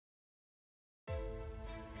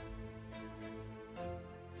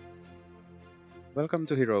Welcome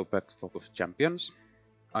to Hero Pack Focus Champions.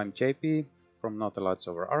 I'm JP from Not the Lights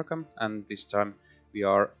Over Arkham, and this time we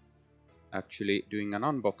are actually doing an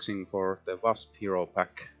unboxing for the Wasp Hero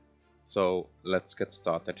Pack. So let's get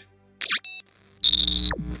started.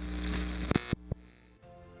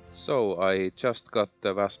 So I just got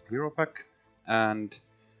the Wasp Hero Pack, and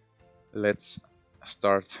let's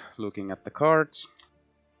start looking at the cards.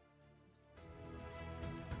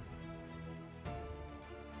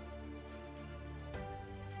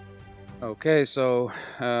 Okay, so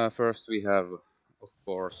first we have, of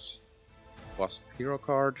course, Wasp Hero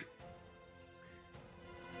card.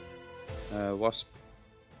 Wasp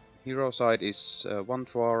Hero side is 1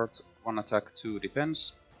 thwart, 1 attack, 2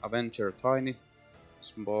 defense. Avenger tiny,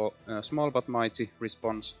 small but mighty,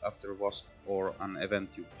 response after Wasp or an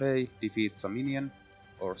event you play, defeats a minion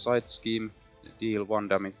or side scheme, deal 1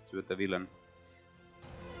 damage to the villain.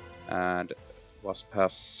 And Wasp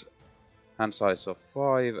has hand size of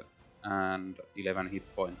 5 and 11 hit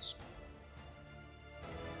points.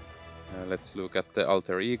 Let's look at the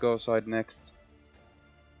alter ego side next.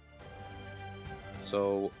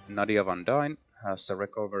 So Nadia Van Dyne has a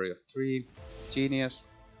recovery of 3, genius,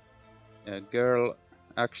 girl,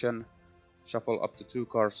 action, shuffle up to 2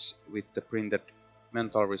 cards with the printed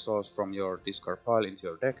mental resource from your discard pile into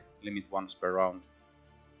your deck, limit once per round,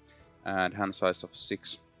 and hand size of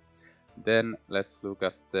 6. Then let's look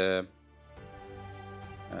at the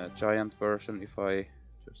giant version, if I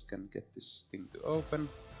just can get this thing to open.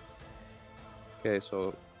 Okay,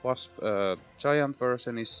 so Wasp giant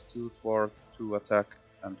version is 2 thwart, 2 attack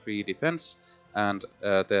and 3 defense, and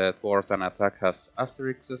the thwart and attack has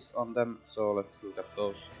asterisks on them, so let's look at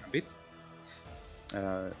those a bit.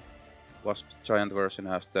 Wasp giant version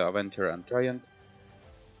has the Avenger and Giant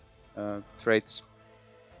traits.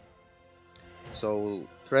 So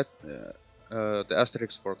threat, the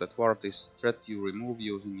asterisk for the thwart is threat you remove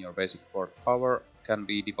using your basic thwart power can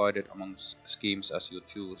be divided amongst schemes as you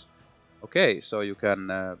choose. Okay, so you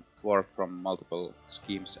can thwart from multiple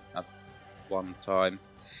schemes at one time.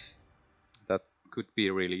 That could be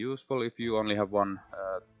really useful if you only have one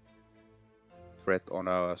threat on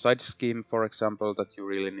a side scheme, for example, that you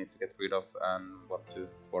really need to get rid of and want to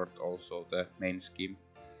thwart also the main scheme.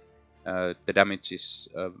 The damage is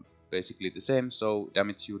basically the same, so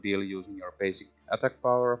damage you deal using your basic attack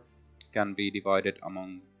power can be divided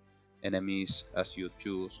among enemies as you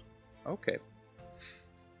choose. Okay.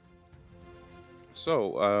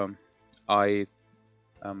 So I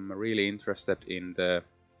am really interested in the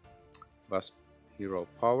Wasp Hero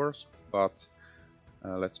powers, but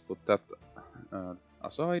let's put that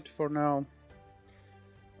aside for now.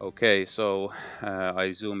 Okay, so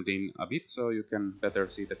I zoomed in a bit so you can better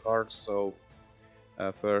see the cards. So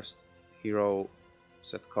first hero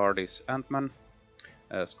set card is Ant-Man,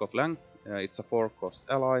 Scott Lang. It's a 4-cost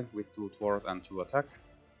ally with 2 thwart and 2 attack.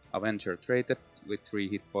 Avenger traded with 3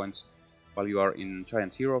 hit points. While you are in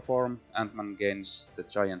giant hero form, Ant-Man gains the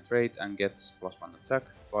giant trait and gets +1 attack.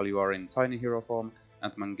 While you are in tiny hero form,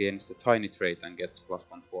 Ant-Man gains the tiny trait and gets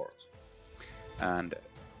 +1 thwart. And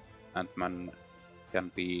Ant-Man can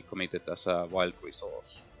be committed as a wild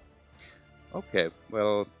resource. Okay,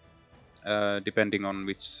 well, depending on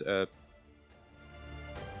which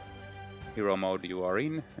hero mode you are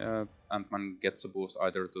in, Ant-Man gets a boost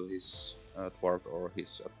either to his thwart or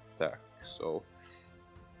his attack. So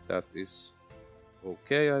that is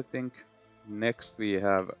okay, I think. Next we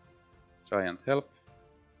have Giant Help.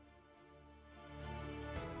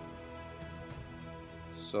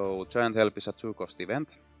 So Giant Help is a 2-cost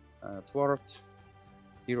event. Thwart,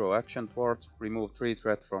 hero action thwart, remove 3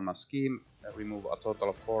 threat from a scheme, remove a total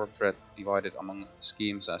of 4 threat divided among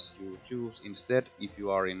schemes as you choose instead if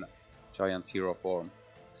you are in giant hero form.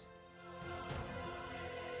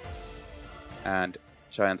 And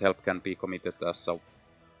Giant Help can be committed as a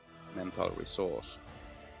mental resource.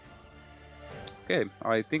 Okay,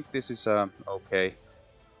 I think this is okay,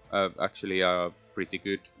 actually a pretty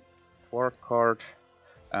good thwart card,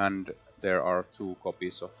 and there are 2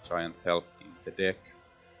 copies of Giant Help in the deck.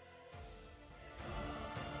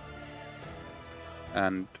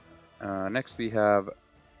 And next we have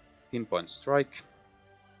Pinpoint Strike.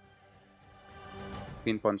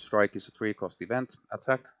 Pinpoint Strike is a 3-cost event.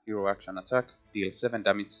 Attack, hero action attack, deals 7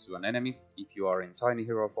 damage to an enemy. If you are in tiny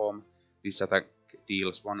hero form, this attack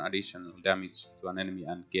deals 1 additional damage to an enemy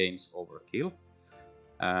and gains overkill.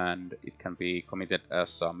 And it can be committed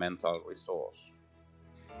as a mental resource.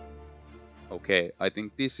 Okay, I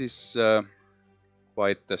think this is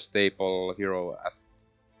quite the staple hero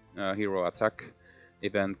attack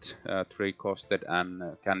event, 3-costed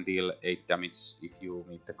and can deal 8 damage if you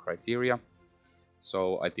meet the criteria.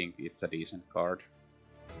 so I think it's a decent card.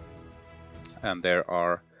 And there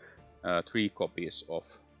are 3 copies of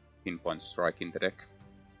Pinpoint Strike in the deck.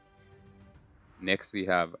 Next we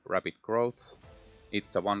have Rapid Growth.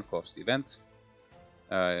 It's a 1-cost event.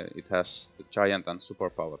 It has the Giant and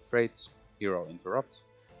Superpower traits, Hero Interrupt.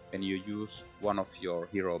 When you use one of your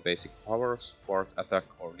hero basic powers, thwart, attack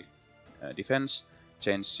or defense,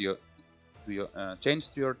 change to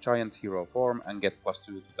your Giant hero form and get +2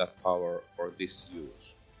 to that power for this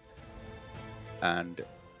use. And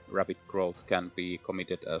Rapid Growth can be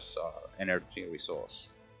committed as an energy resource.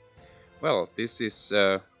 Well, this is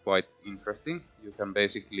quite interesting. You can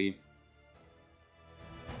basically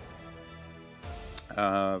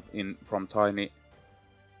from tiny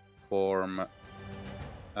form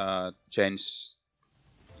change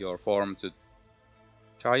your form to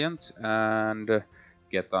giant and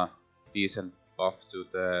get a decent buff to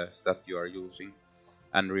the stat you are using.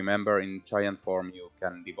 And remember, in giant form you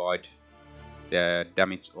can divide the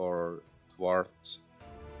damage or thwart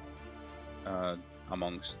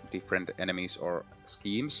amongst different enemies or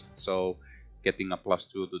schemes, so getting a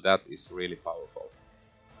 +2 to that is really powerful.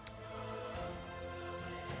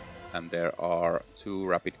 And there are 2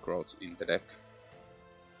 Rapid Growths in the deck.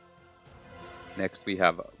 Next we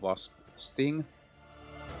have Wasp Sting.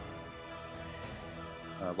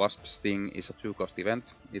 Wasp Sting is a 2-cost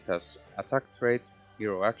event. It has attack trait,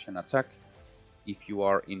 hero action attack. If you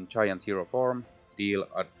are in giant hero form, deal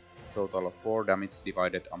a total of 4 damage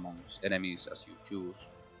divided amongst enemies as you choose.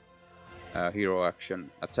 Hero action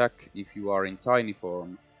attack. If you are in tiny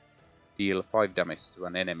form, deal 5 damage to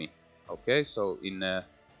an enemy. Okay, so in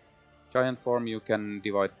giant form you can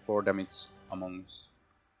divide 4 damage amongst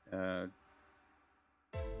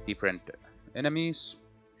different enemies,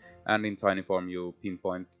 and in tiny form you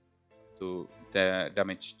pinpoint to the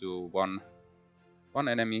damage to one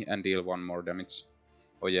enemy and deal 1 more damage.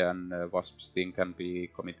 Oh yeah, and Wasp Sting can be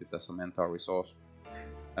committed as a mental resource.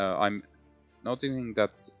 I'm noticing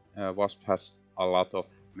that Wasp has a lot of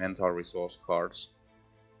mental resource cards,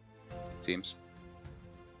 it seems.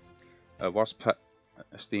 Wasp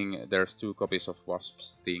Sting, there's 2 copies of Wasp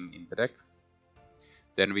Sting in the deck.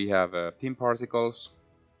 Then we have Pin Particles,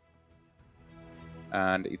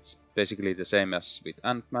 and it's basically the same as with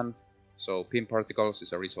Ant-Man. So Pin Particles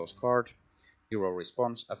is a resource card. Hero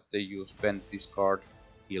response: after you spend this card,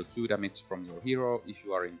 deal 2 damage from your hero if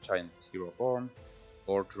you are in giant hero form,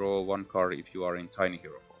 or draw 1 card if you are in tiny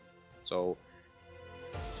hero form. So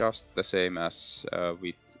just the same as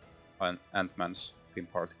with Ant-Man's Pin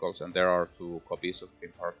Particles, and there are 2 copies of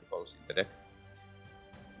Pin Particles in the deck.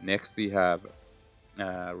 Next we have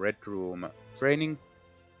Red Room Training.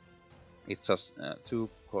 It's a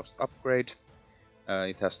 2-cost upgrade.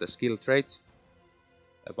 It has the skill trait.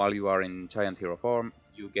 While you are in giant hero form,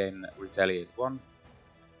 you gain Retaliate 1.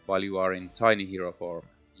 While you are in tiny hero form,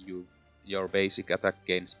 your basic attack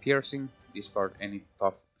gains Piercing. Discard any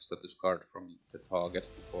tough status card from the target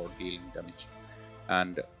before dealing damage.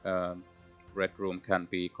 And Red Room can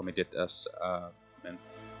be committed as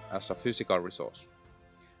a physical resource.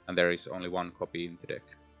 And there is only 1 copy in the deck.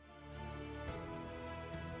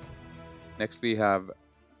 Next we have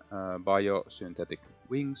Biosynthetic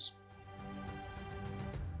Wings.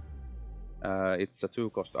 It's a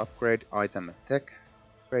 2-cost upgrade, item tech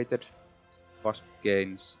traded. Wasp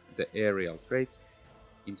gains the aerial trait.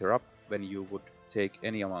 Interrupt: when you would take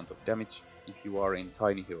any amount of damage if you are in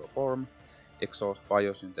tiny hero form, exhaust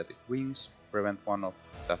Biosynthetic Wings, prevent 1 of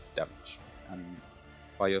that damage. And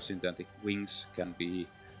Biosynthetic Wings can be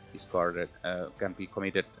discarded, can be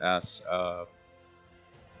committed as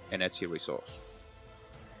energy resource.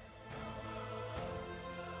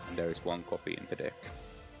 And there is 1 copy in the deck.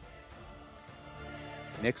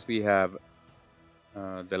 Next we have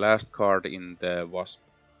the last card in the Wasp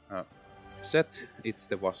set. It's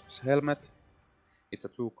the Wasp's Helmet. It's a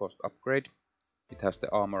 2-cost upgrade. It has the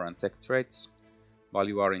armor and tech traits. While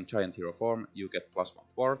you are in giant hero form, you get +1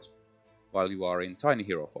 thwart. While you are in tiny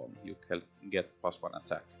hero form, you can get +1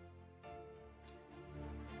 attack.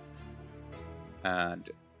 And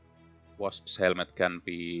Wasp's Helmet can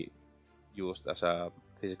be used as a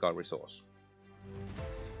physical resource.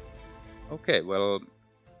 Okay, well,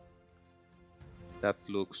 that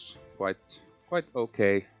looks quite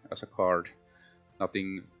okay as a card.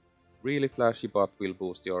 Nothing really flashy, but will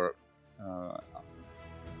boost your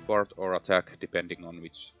thwart or attack depending on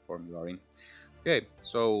which form you are in. Okay,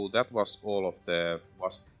 so that was all of the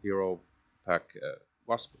Wasp Hero Pack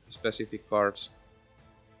Wasp specific cards.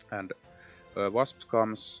 And Wasp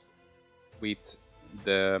comes with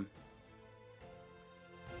the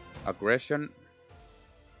aggression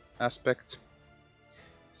aspect.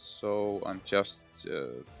 So I'm just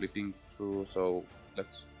flipping through, so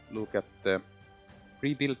let's look at the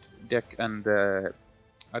pre-built deck and the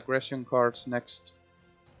aggression cards next.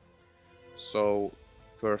 So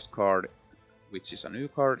first card, which is a new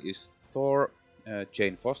card, is Thor,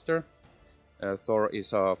 Jane Foster. Thor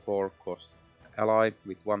is a 4-cost ally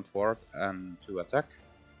with 1 thwart and 2 attack.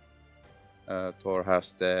 Thor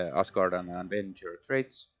has the Asgard and Avenger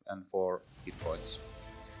traits and 4 hit points.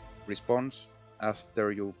 Response: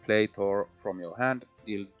 after you play Thor from your hand,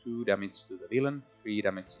 deal 2 damage to the villain, 3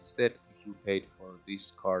 damage instead if you paid for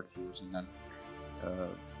this card using a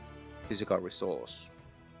physical resource.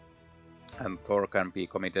 And Thor can be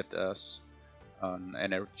committed as an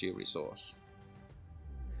energy resource.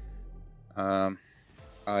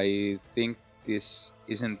 I think this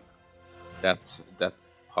isn't that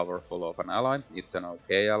powerful of an ally. It's an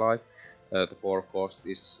okay ally. The 4 cost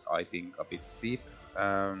is, I think, a bit steep,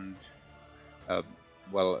 and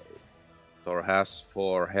well, Thor has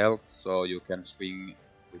 4 health, so you can swing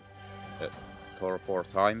with Thor 4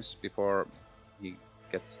 times before he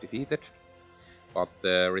gets defeated. But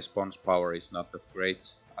the response power is not that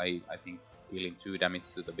great. I think dealing 2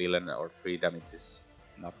 damage to the villain or 3 damage is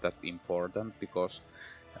not that important, because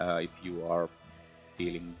if you are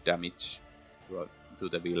dealing damage to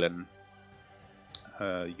the villain,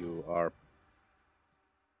 you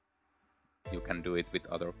can do it with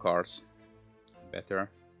other cards better.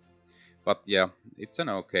 But yeah, it's an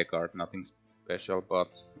okay card, nothing special,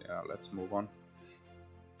 but yeah, let's move on.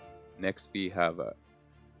 Next we have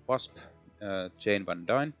Wasp, Jane Van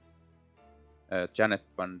Dyne, Janet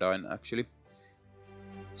Van Dyne actually.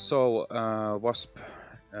 So Wasp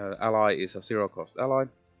ally is a 0-cost ally.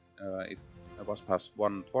 Wasp has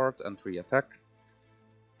 1 thwart and 3 attack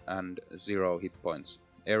and 0 hit points.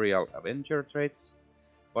 Aerial Avenger traits.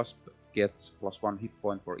 Wasp gets +1 hit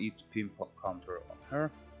point for each pimp counter on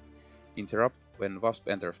her. Interrupt: when Wasp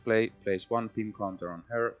enters play, place 1 pimp counter on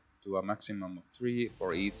her to a maximum of 3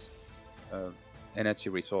 for each energy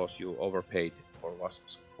resource you overpaid for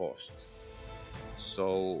Wasp's cost.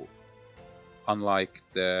 So unlike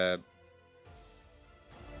the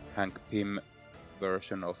Hank Pym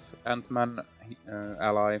version of Ant-Man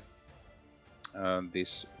ally,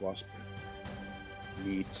 this Wasp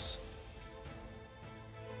needs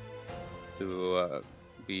to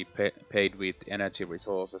be paid with energy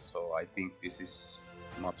resources, so I think this is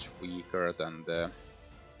much weaker than the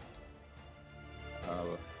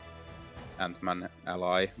Ant-Man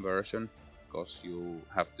ally version, because you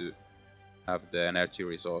have to have the energy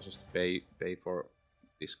resources to pay for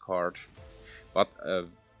this card. But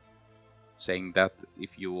saying that,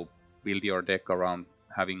 if you build your deck around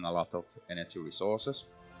having a lot of energy resources,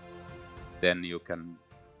 then you can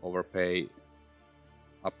overpay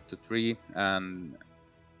up to 3, and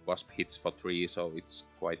Wasp hits for 3, so it's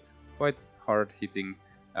quite hard hitting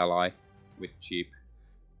ally with cheap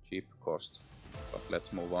cost. But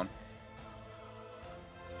let's move on.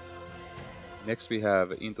 Next we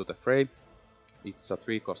have Into the Fray. It's a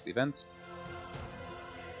 3-cost event,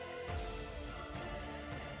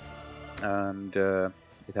 and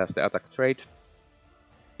it has the attack trait.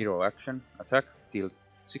 Hero action: attack, deal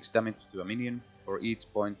 6 damage to a minion. For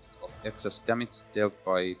each point of excess damage dealt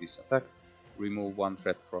by this attack, remove 1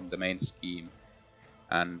 threat from the main scheme,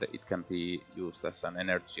 and it can be used as an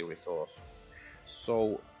energy resource.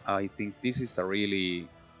 So I think this is a really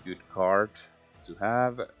good card to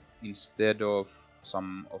have instead of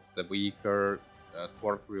some of the weaker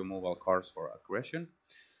thwart removal cards for aggression.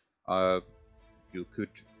 You could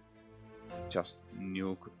just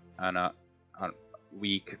nuke a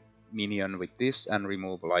weak minion with this and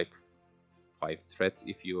remove like 5 threat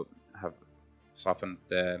if you have softened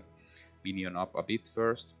the minion up a bit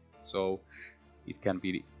first. So it can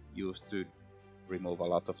be used to remove a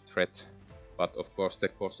lot of threat, but of course the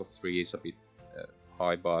cost of 3 is a bit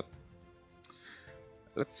high. But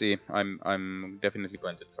let's see, I'm definitely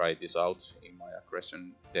going to try this out in my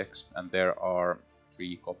aggression decks, and there are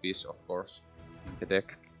 3 copies of course in the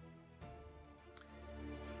deck.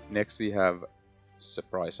 Next we have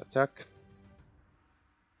Surprise Attack.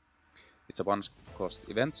 It's a 1-cost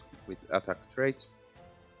event with attack trait.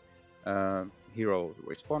 Hero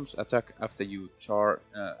response: attack after you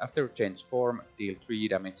change form, deal 3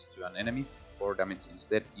 damage to an enemy, 4 damage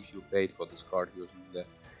instead if you paid for this card using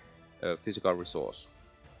the physical resource,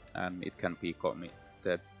 and it can be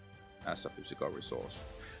committed as a physical resource.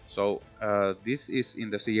 So this is in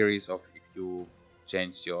the series of if you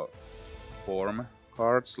change your form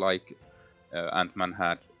cards, like Ant-Man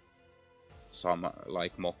had some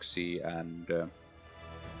like Moxie and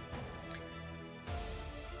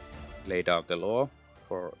laid out the law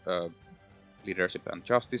for leadership and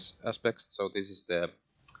justice aspects. So this is the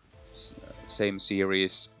same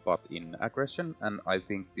series but in aggression, and I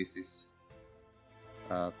think this is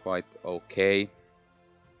quite okay.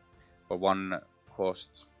 For one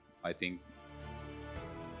cost, I think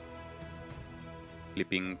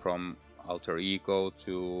flipping from alter ego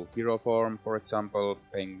to hero form, for example,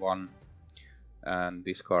 paying 1 and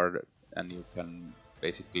discard, and you can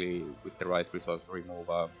basically with the right resource remove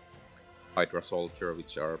a Hydra soldier,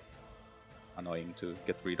 which are annoying to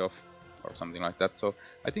get rid of or something like that. So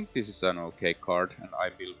I think this is an okay card and I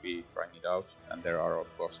will be trying it out, and there are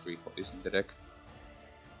of course 3 copies in the deck.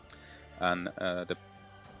 And the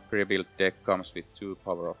pre-built deck comes with 2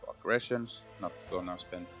 power of aggressions, not gonna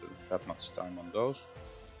spend that much time on those.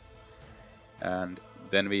 And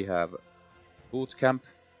then we have Boot Camp.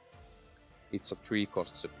 It's a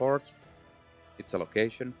 3-cost support, it's a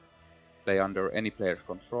location, play under any player's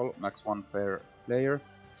control, max 1 per player.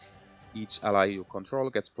 Each ally you control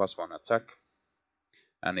gets +1 attack,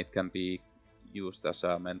 and it can be used as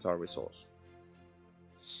a mental resource.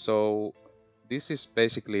 So this is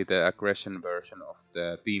basically the aggression version of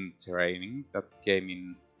the team training that came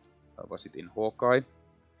in, was it in Hawkeye?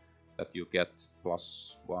 That you get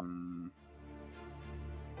 +1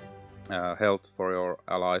 health for your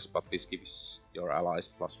allies, but this gives your allies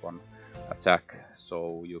 +1 attack,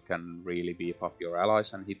 so you can really beef up your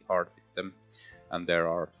allies and hit hard with them. And there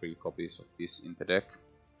are 3 copies of this in the deck,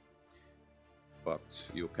 but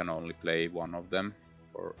you can only play 1 of them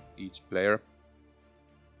for each player.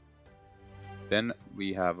 Then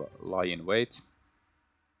we have Lie in Wait.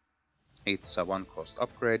 It's a 1-cost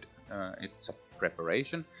upgrade, it's a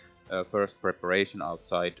preparation, first preparation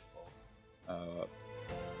outside of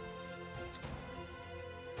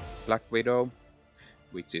Black Widow,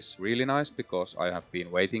 which is really nice because I have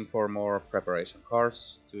been waiting for more preparation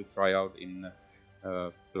cards to try out in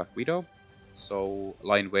Black Widow. So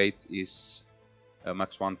Lie in Wait is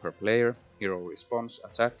max 1 per player, hero response,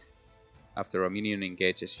 attack. After a minion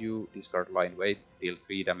engages you, discard Lie in Wait, deal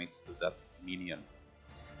 3 damage to that minion.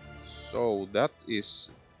 So that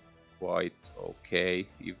is quite okay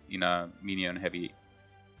in a minion heavy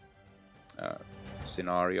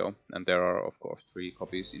scenario, and there are of course 3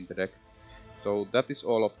 copies in the deck. So that is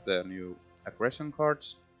all of the new aggression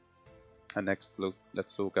cards. And next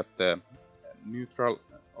let's look at the neutral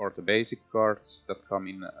or the basic cards that come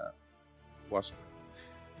in Wasp.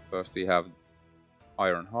 First we have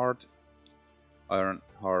Ironheart.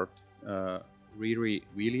 Ironheart Riri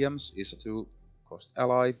Williams is a 2-cost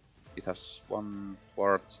ally. It has 1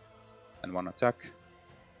 thwart and 1 attack.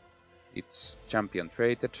 It's champion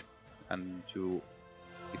traded and 2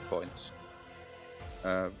 hit points.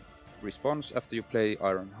 Response: after you play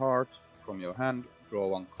Ironheart from your hand, draw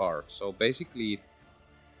 1 card. So basically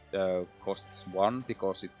it costs 1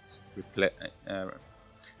 because it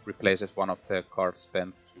replaces one of the cards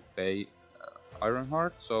spent to play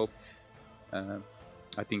Ironheart. So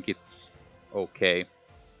I think it's okay.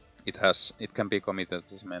 It can be committed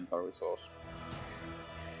as a mental resource.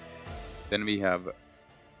 Then we have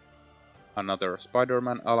another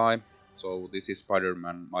Spider-Man ally. So this is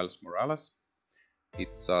Spider-Man Miles Morales.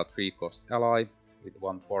 It's a 3-cost ally with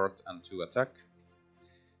 1 thwart and 2 attack.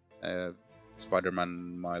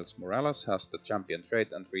 Spider-Man Miles Morales has the champion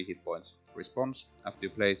trait and 3 hit points. Response: after you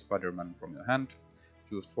play Spider-Man from your hand,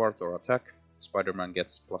 choose thwart or attack. Spider-Man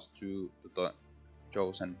gets +2 to the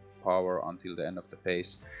chosen power until the end of the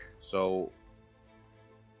phase. So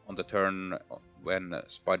on the turn when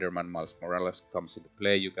Spider-Man Miles Morales comes into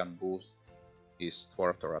play, you can boost his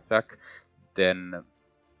thwart or attack, then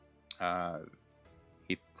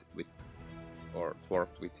hit with or thwart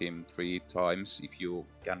with him 3 times if you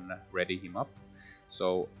can ready him up.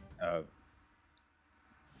 So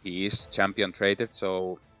he is champion traded,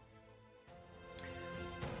 so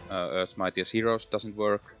Earth's Mightiest Heroes doesn't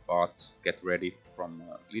work, but Get Ready from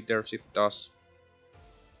Leadership does.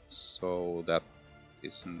 So that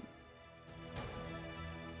isn't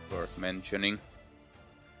worth mentioning.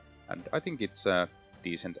 And I think it's a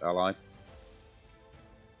decent ally.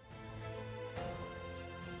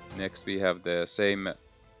 Next we have the same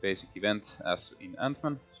basic event as in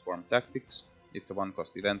Ant-Man, Swarm Tactics. It's a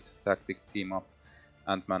 1-cost event, tactic, team up,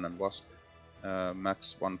 Ant-Man and Wasp,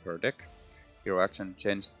 max 1 per deck. Hero action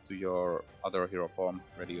changed to your other hero form,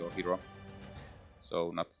 ready your hero.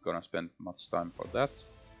 So not gonna spend much time for that.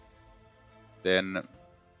 Then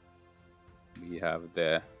we have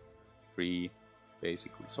the 3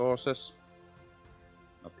 basic resources.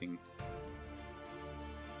 Nothing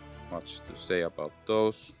much to say about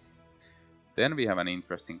those. Then we have an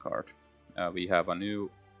interesting card. We have a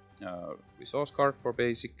new resource card for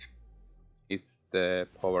basic. It's the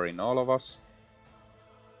Power in All of Us.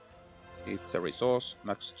 It's a resource,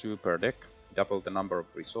 max 2 per deck. Double the number of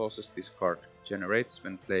resources this card generates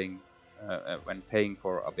when paying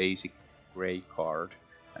for a basic gray card,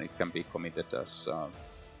 and it can be committed as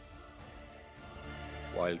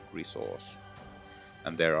wild resource.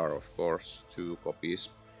 And there are of course 2 copies.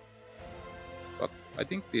 But I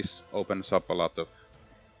think this opens up a lot of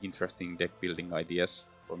interesting deck building ideas,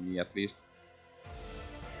 for me at least.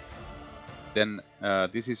 Then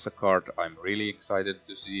this is a card I'm really excited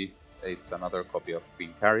to see. It's another copy of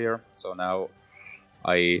Queen Carrier, so now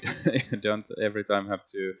I don't every time have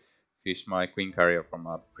to fish my Queen Carrier from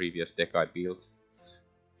a previous deck I built.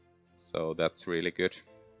 So that's really good.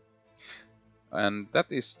 And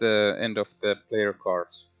that is the end of the player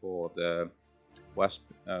cards for the Wasp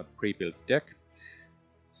pre-built deck.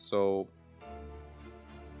 So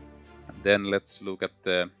then let's look at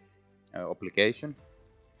the obligation.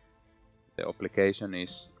 The obligation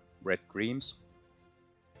is Red Dreams.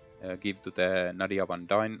 Give to the Nadia Van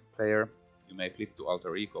Dyne player. You may flip to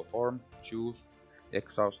alter ego form, choose,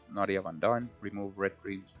 exhaust Nadia Van Dyne, remove Red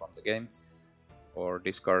Dreams from the game, or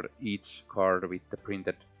discard each card with the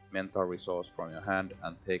printed mental resource from your hand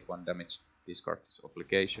and take 1 damage. Discard this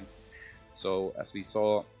obligation. So as we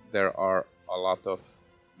saw, there are a lot of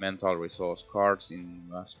mental resource cards in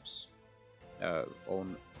Wasp's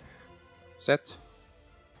own set.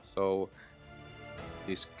 So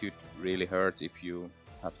this could really hurt if you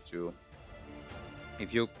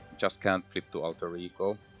just can't flip to alter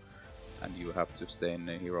ego and you have to stay in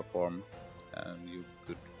a hero form, and you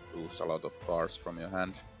could lose a lot of cards from your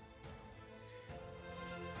hand.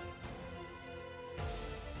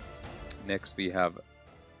 Next we have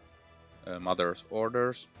Mother's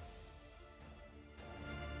Orders.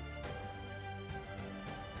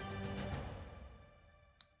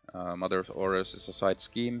 Mother's Orders is a side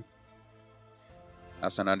scheme.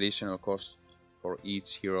 As an additional cost for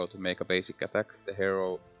each hero to make a basic attack, the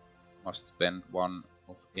hero must spend 1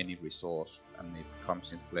 of any resource, and it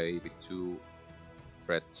comes in play with 2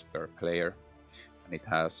 threats per player, and it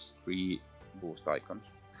has 3 boost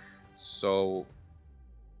icons. So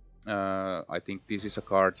I think this is a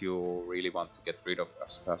card you really want to get rid of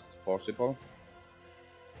as fast as possible,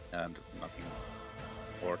 and nothing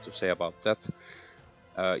more to say about that.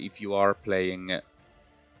 If you are playing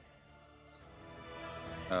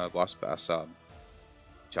Wasp as a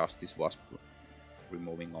Justice Wasp,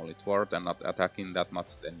 removing only Thwart and not attacking that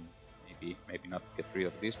much, then maybe not get rid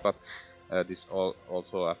of this, but this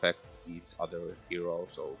also affects each other hero,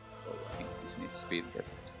 so I think this needs to be get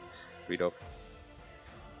rid of.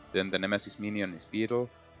 Then the Nemesis minion is Beetle.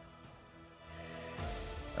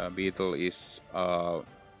 Beetle is a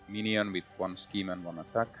minion with 1 scheme and 1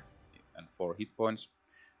 attack and 4 hit points.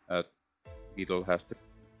 Beetle has the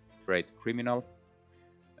trait Criminal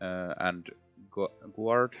and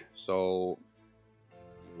Guard, so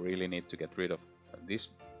you really need to get rid of this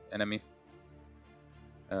enemy.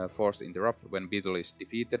 Forced Interrupt. When Beetle is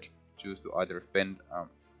defeated, choose to either spend a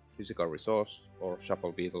physical resource or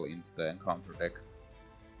shuffle Beetle into the encounter deck.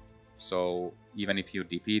 So even if you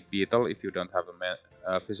defeat Beetle, if you don't have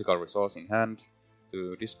a physical resource in hand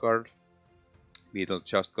to discard, Beetle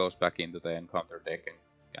just goes back into the encounter deck and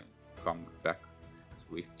can come back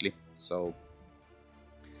swiftly. So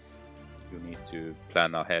you need to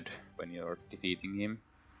plan ahead when you're defeating him,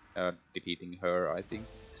 defeating her, I think.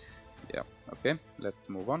 Yeah, okay, let's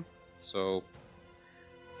move on. So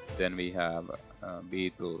then we have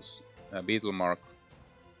Beetle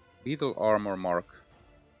Armor Mark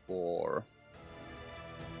 4,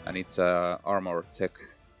 and it's a armor tech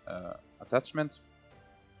attachment.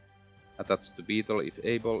 Attached to Beetle if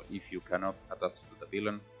able. If you cannot attach to the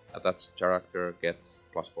villain, attached character gets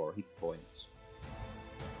 +4 hit points.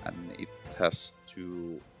 And it has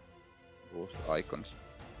 2 boost icons.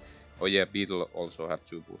 Oh yeah, Beetle also had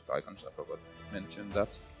 2 boost icons, I forgot to mention that.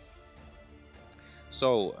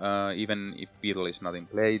 So, even if Beetle is not in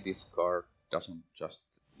play, this card doesn't just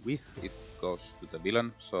whiff, it goes to the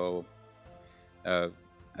villain. So,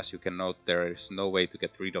 as you can note, there is no way to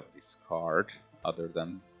get rid of this card other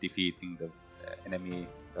than defeating the enemy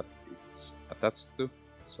that it's attached to.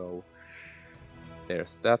 So,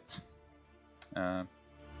 there's that.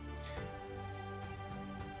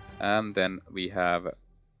 And then we have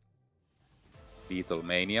Beetle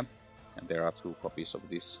Mania, and there are 2 copies of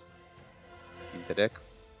this in the deck.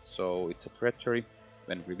 So it's a Treachery.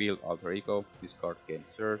 When revealed alter ego, this card gains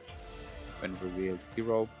Surge. When revealed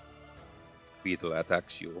hero, Beetle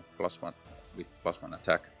attacks you +1 with +1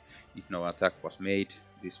 attack. If no attack was made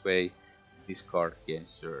this way, this card gains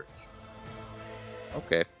Surge.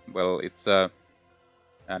 Okay, well it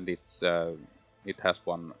has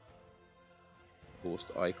 1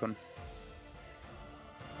 boost icon.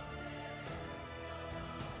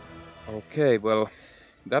 Okay, well,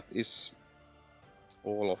 that is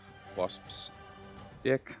all of Wasp's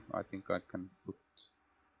deck. I think I can put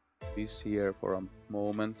this here for a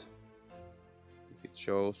moment. If it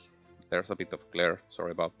shows, there's a bit of glare,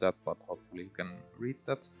 sorry about that, but hopefully you can read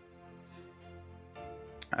that.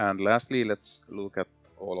 And lastly, let's look at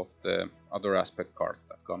all of the other aspect cards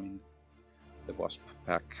that come in the Wasp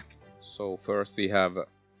pack. So first we have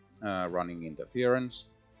Running Interference.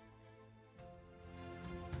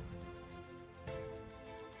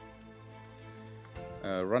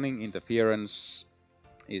 Running Interference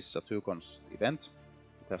is a 2-cost event.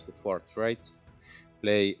 It has the thwart trait.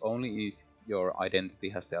 Play only if your identity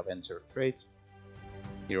has the Avenger trait.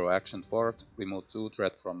 Hero action thwart. Remove 2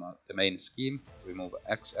 threat from the main scheme. Remove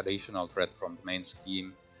X additional threat from the main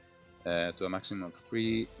scheme to a maximum of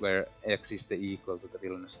 3, where X is the equal to the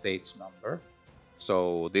villain stage number.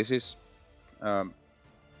 So this is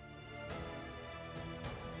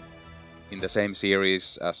in the same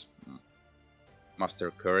series as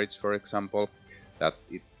Master Courage, for example, that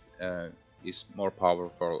it is more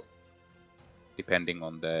powerful depending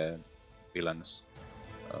on the villain's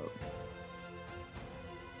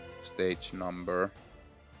stage number.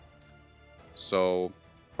 So,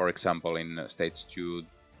 for example, in stage 2,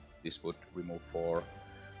 this would remove 4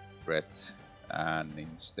 threat, and in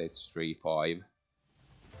stage 3, 5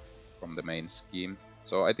 from the main scheme.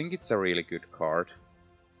 So I think it's a really good card,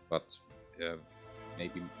 but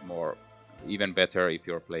maybe more, even better if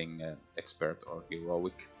you're playing expert or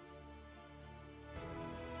heroic.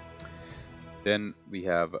 Then we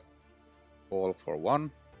have All for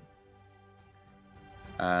One,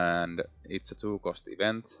 and it's a 2-cost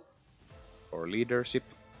event for leadership.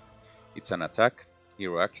 It's an attack,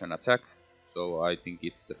 hero action attack, so I think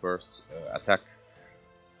it's the first attack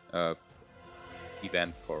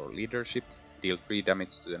event for leadership. Deal 3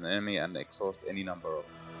 damage to an enemy and exhaust any number of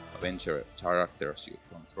Avenger characters you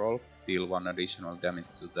control. Deal 1 additional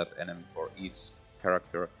damage to that enemy for each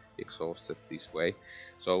character exhausted this way.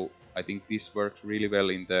 So I think this works really well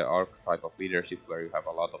in the archetype of leadership, where you have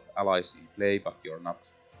a lot of allies in play, but you're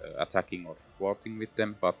not attacking or thwarting with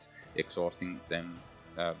them, but exhausting them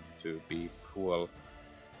to be fuel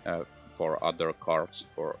for other cards,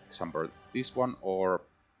 for example this one, or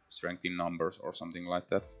strength in numbers or something like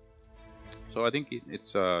that. So I think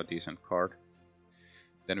it's a decent card.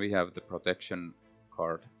 Then we have the protection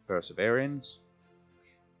card Perseverance.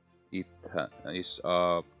 It is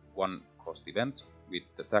a 1-cost event with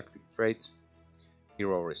the tactic trait.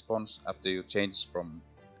 Hero response: after you change form,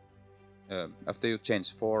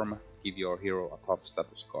 give your hero a tough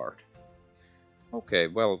status card. Okay,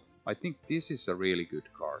 well, I think this is a really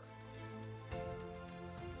good card.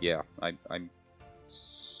 Yeah, I'm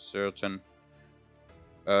certain.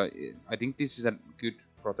 I think this is a good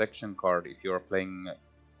protection card if you're playing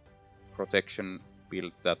protection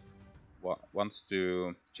build that wants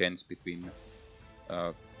to change between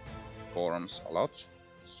forms a lot.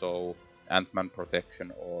 So Ant-Man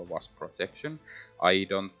protection or Wasp protection. I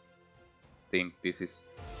don't think this is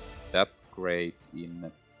that great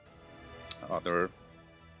in other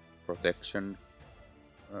protection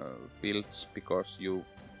builds, because you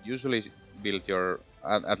usually build your,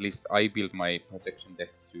 at least I build my protection deck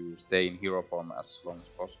to stay in hero form as long as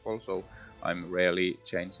possible, so I'm rarely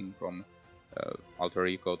changing from alter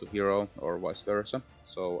ego to hero or vice versa.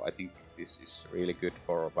 So I think this is really good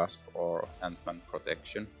for Wasp or Ant-Man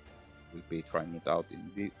protection. We'll be trying it out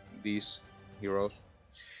in these heroes.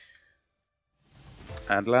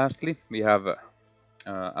 And lastly, we have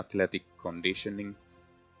athletic conditioning.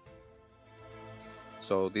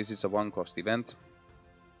 So this is a 1-cost event.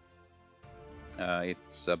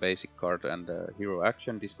 It's a basic card and a hero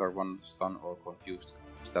action. Discard 1 stun or confused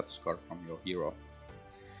status card from your hero,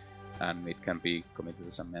 and it can be committed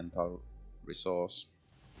as a mental resource.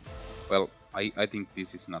 Well, I think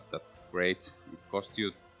this is not that great. It costs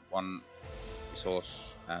you 1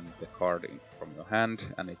 resource and the card from your hand,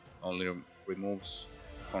 and it only removes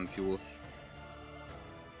confuse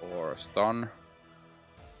or stun,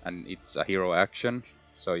 and it's a hero action,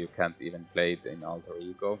 so you can't even play it in alter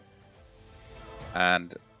ego.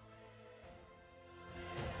 And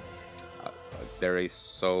there is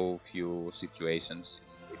so few situations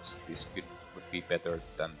in which this would be better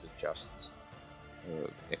than to just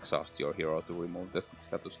exhaust your hero to remove the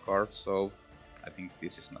status card. So I think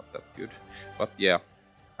this is not that good. But yeah,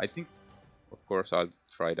 I think of course I'll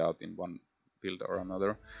try it out in one build or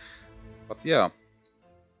another. But yeah,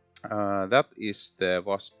 that is the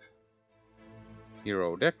Wasp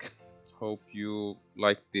Hero deck. Hope you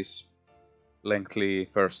liked this lengthy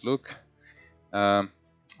first look.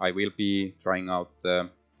 I will be trying out the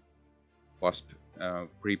Wasp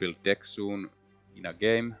pre-built deck soon in a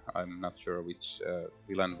game. I'm not sure which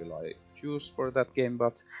villain will I choose for that game,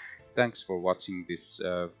 but thanks for watching this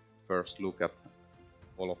first look at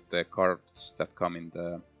all of the cards that come in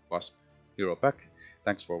the Wasp Hero Pack.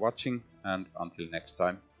 Thanks for watching, and until next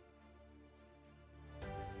time.